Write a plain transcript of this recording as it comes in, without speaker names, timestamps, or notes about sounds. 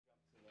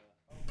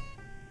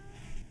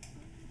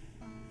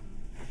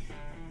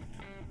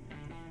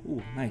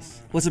Ooh,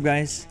 nice. What's up,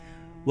 guys?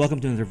 Welcome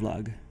to another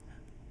vlog.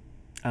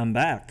 I'm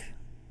back.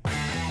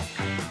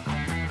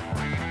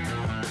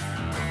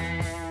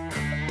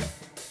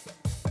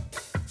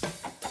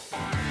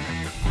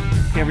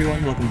 Hey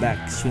everyone, welcome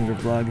back to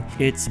another vlog.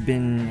 It's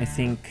been, I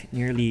think,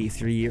 nearly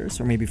 3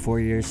 years or maybe 4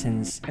 years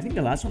since, I think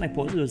the last one I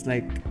posted was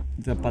like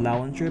the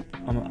Palawan trip.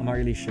 I'm not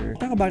really sure. I'll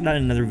talk about that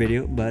in another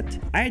video, but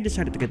I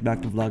decided to get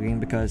back to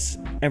vlogging because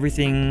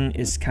everything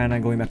is kind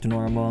of going back to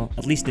normal,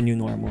 at least the new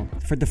normal.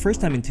 For the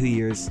first time in 2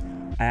 years,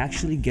 I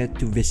actually get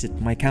to visit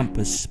my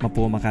campus,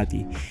 MAPUA,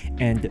 Makati.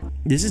 And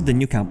this is the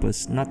new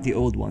campus, not the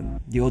old one.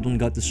 The old one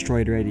got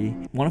destroyed already.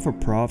 One of our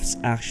profs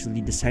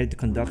actually decided to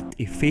conduct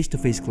a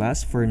face-to-face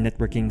class for a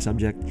networking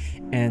subject,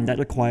 and that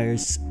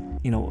requires,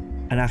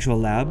 an actual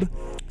lab.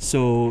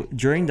 So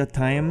during that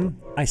time,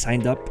 I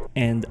signed up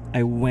and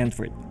I went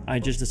for it. I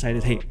just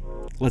decided, hey,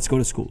 let's go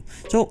to school.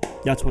 So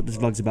that's what this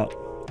vlog's about.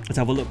 Let's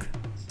have a look.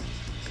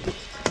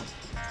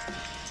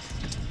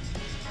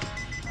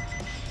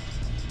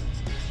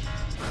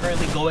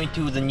 Currently going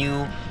to the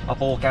new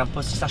MAPUA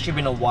campus. It's actually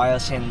been a while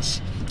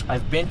since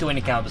I've been to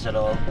any campus at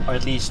all, or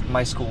at least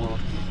my school.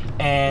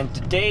 And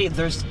today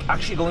there's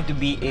actually going to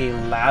be a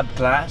lab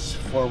class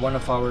for one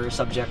of our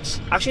subjects.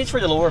 Actually, it's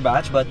for the lower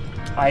batch, but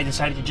I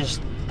decided to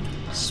just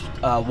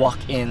walk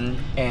in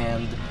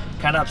and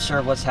kind of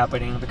observe what's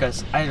happening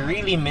because I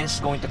really miss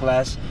going to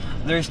class.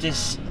 There's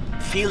this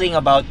feeling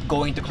about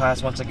going to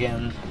class once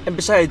again. And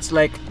besides,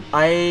 like,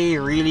 I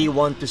really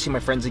want to see my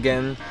friends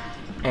again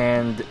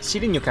and see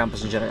the new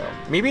campus in general.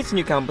 Maybe it's a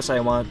new campus I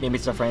want, maybe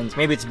it's the friends,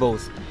 maybe it's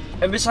both.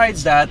 And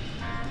besides that,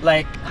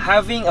 like,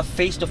 having a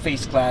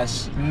face-to-face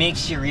class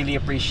makes you really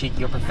appreciate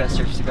your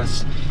professors,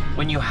 because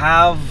when you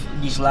have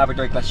these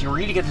laboratory classes, you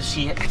really get to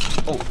see it.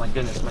 Oh my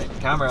goodness, my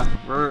camera.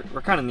 We're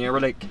kind of near, we're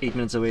like 8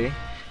 minutes away.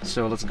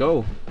 So let's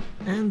go.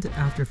 And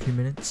after a few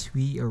minutes,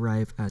 we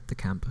arrive at the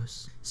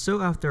campus.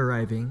 So after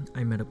arriving,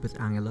 I met up with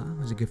Angela,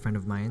 who's a good friend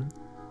of mine.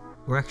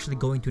 We're actually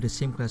going to the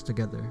same class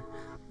together.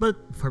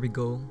 But before we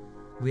go,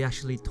 we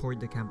actually toured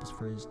the campus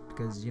first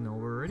because, we're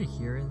already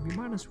here and we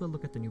might as well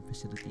look at the new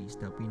facilities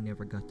that we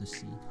never got to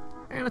see.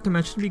 And not to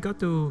mention, we got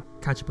to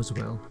catch up as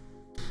well.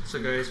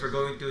 So guys, we're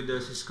going to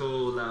the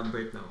Cisco lab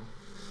right now.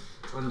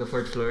 On the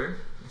 4th floor,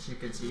 as you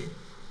can see.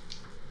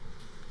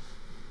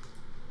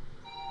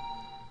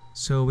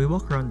 So we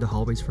walk around the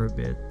hallways for a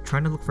bit,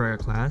 trying to look for our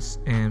class,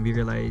 and we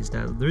realized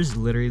that there's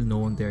literally no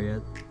one there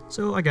yet.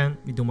 So again,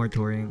 we do more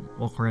touring,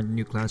 walk around the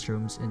new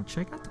classrooms, and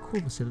check out the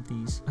cool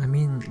facilities. I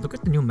mean, look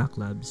at the new Mac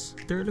labs.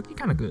 They're looking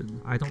kind of good.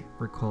 I don't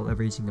recall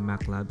ever using the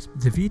Mac labs.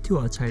 The view too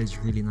outside is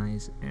really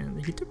nice, and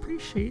you get to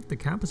appreciate the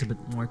campus a bit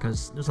more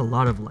because there's a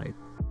lot of light.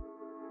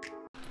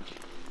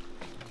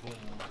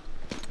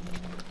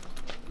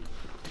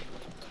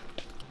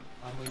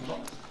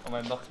 Oh,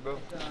 my box, bro.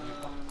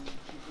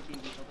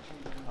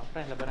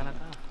 Pre, labanan na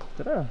tayo.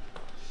 Tara.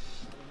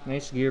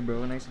 Nice gear,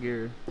 bro. Nice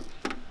gear.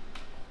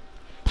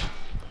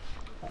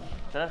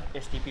 Tara,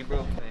 STP,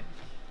 bro.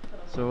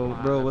 So,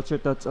 bro, what's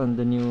your thoughts on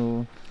the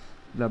new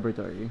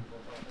laboratory?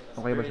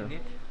 Okay ba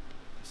siya?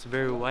 It's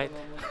very white.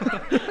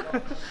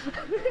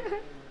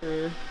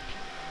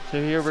 So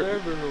here we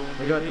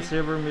got the baby.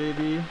 server,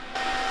 maybe.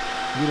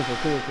 Beautiful,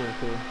 cool.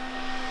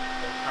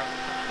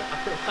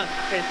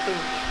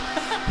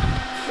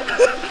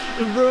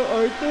 Bro,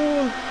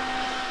 R2!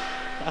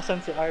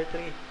 Asan si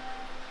R3?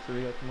 So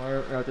we got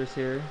more routers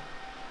here.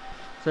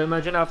 So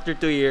imagine after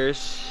 2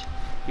 years,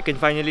 you can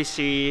finally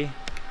see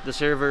the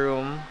server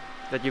room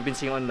that you've been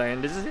seeing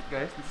online. This is it,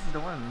 guys. This is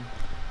the one.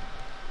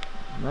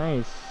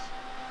 Nice.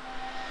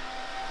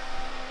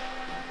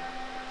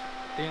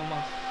 Ito yung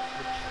mga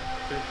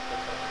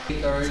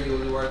Later,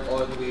 you'll work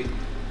on with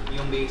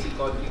yung basic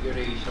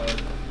configuration.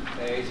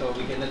 Okay, so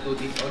we cannot do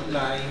this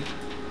online.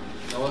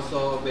 And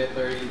also,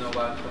 better,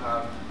 want to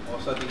have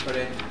also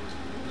different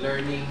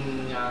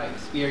learning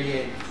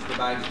experience,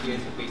 diba?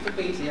 Experience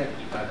face-to-face, yan.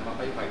 Kita naman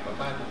kayo kahit pa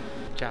paano.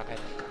 jacket.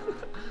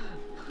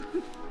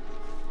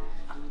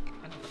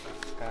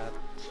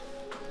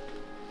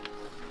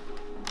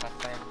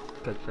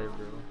 Cut 5,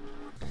 bro.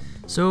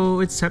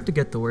 So it's time to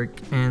get to work,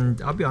 and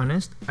I'll be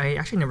honest, I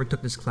actually never took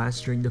this class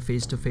during the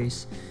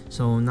face-to-face,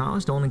 so now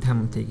is the only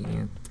time I'm taking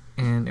it.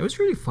 And it was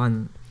really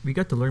fun. We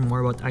got to learn more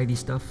about ID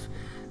stuff,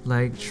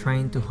 like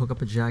trying to hook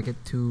up a jacket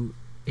to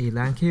a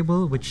LAN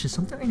cable, which is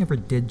something I never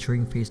did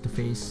during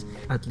face-to-face,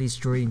 at least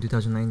during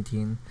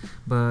 2019.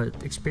 But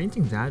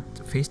experiencing that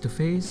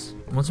face-to-face,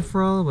 once and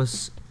for all,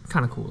 was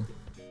kind of cool.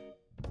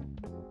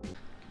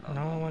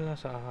 Nawawala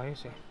sa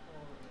ayos eh.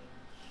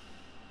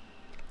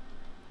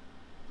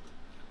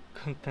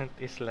 Content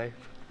is life.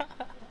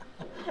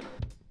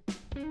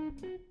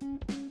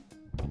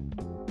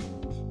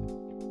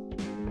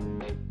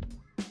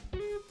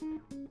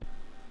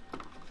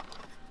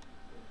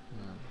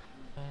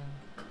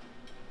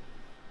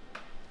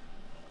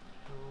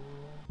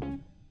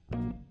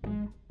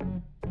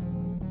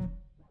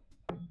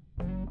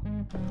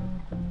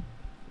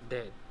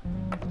 Dead.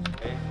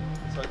 Okay?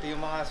 So ito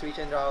yung mga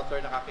switch and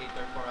router na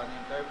cater for an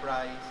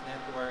enterprise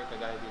network,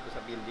 kagaya dito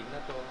sa building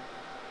na to.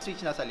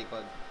 switch nasa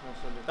likod.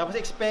 Tapos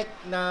expect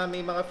na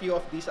may mga few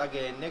of these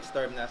again next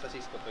term na sa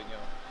Cisco to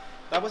nyo.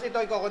 Tapos ito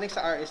i-connect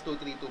sa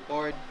RS-232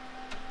 port.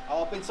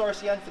 Open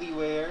source yan,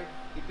 freeware.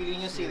 Ipili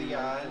nyo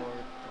serial.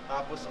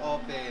 Tapos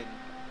open.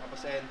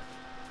 Tapos end.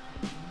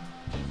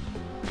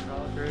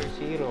 Router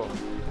 0.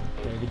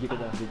 Okay, video ko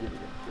na.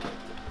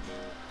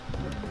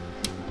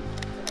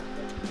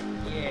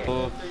 Yeah.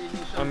 So,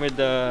 I'm with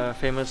the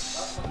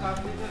famous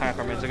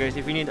hackerman. So guys,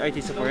 if you need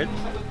IT support,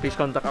 please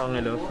contact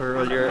Angelo for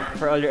all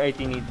your IT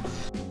needs.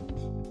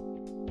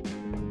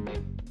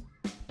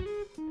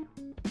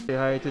 Say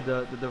hi to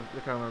the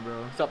camera,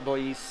 bro. What's up,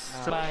 boys?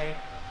 My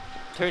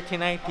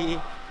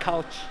 3090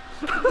 couch.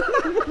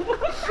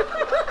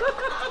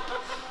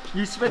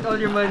 You spent all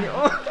your money.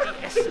 Oh,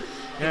 yes.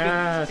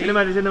 Yeah,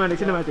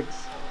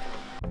 cinematics.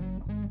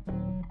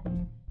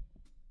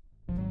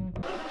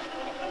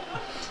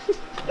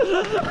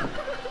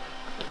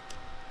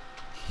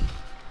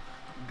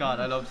 God,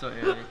 I love so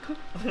Eric.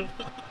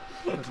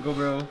 Let's go,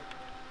 bro.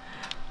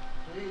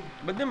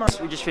 But then,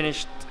 We just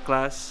finished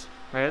class,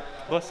 right?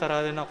 Boss,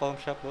 sarado na com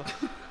shop, boss.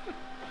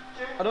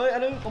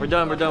 We're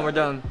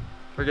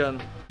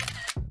done.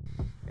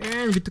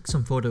 And we took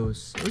some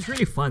photos. It was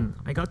really fun.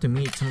 I got to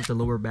meet some of the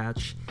lower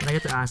batch, and I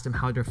got to ask them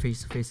how their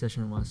face-to-face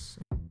session was.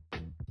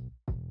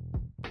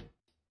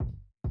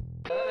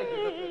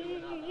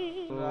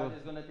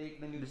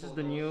 This is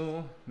the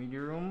new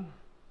media room.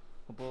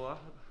 MAPUA.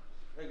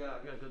 We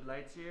got good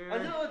lights here.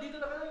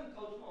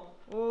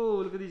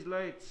 Oh, look at these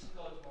lights.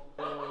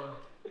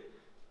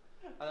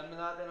 Alam na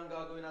natin ang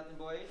gagawin natin,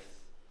 boys.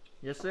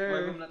 Yes, sir.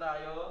 Welcome na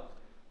tayo.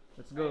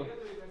 Let's go.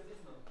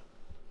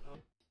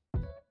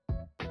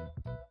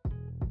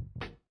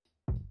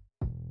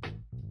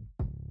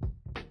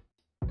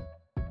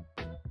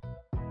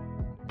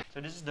 So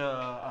this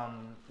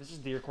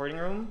is the recording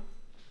room.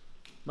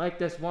 Mic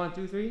test 1,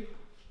 2, 3.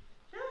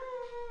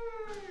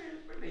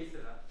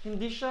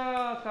 Hindi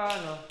siya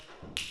ano.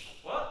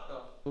 What?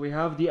 We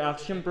have the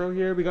Action Pro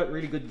here. We got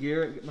really good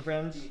gear, my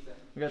friends.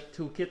 We got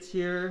 2 kits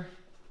here.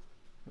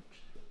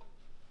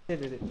 Yeah.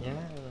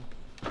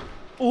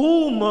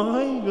 Oh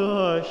my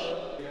gosh.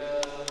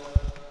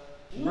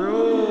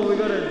 Bro, we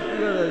got a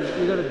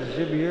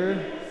jib here.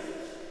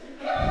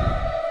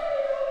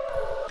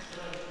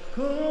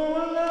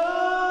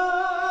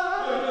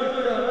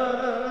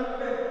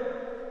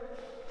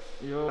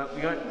 Yo,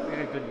 we got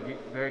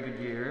very good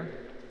gear.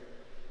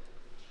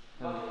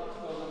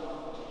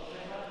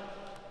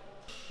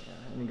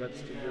 And we got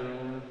studio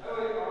room.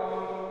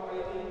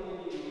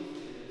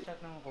 Chat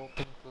ng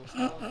open close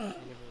na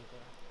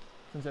elevator.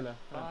 Saan sila?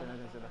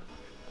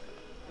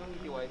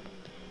 Yung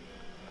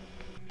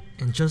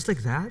And just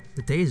like that,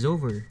 the day is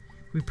over.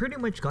 We pretty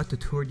much got to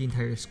tour the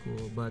entire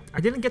school, but I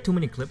didn't get too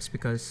many clips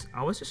because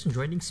I was just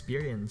enjoying the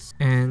experience.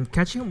 And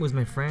catching up with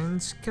my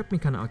friends kept me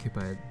kind of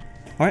occupied.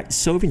 Alright,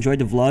 so if you enjoyed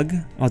the vlog,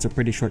 oh, it's a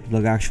pretty short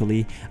vlog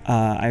actually.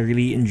 I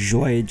really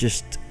enjoyed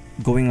just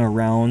going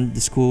around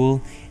the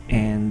school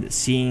and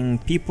seeing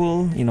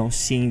people, you know,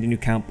 seeing the new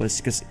campus.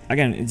 Because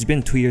again, it's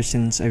been 2 years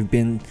since I've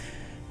been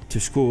to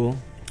school,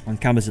 on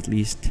campus at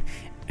least.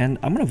 And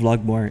I'm gonna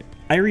vlog more.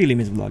 I really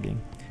miss vlogging.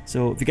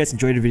 So if you guys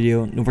enjoyed the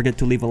video, don't forget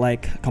to leave a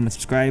like, comment,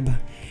 subscribe.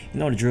 You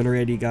know the drill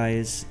already,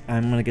 guys.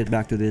 I'm gonna get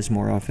back to this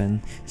more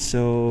often.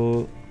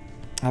 So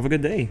have a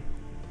good day.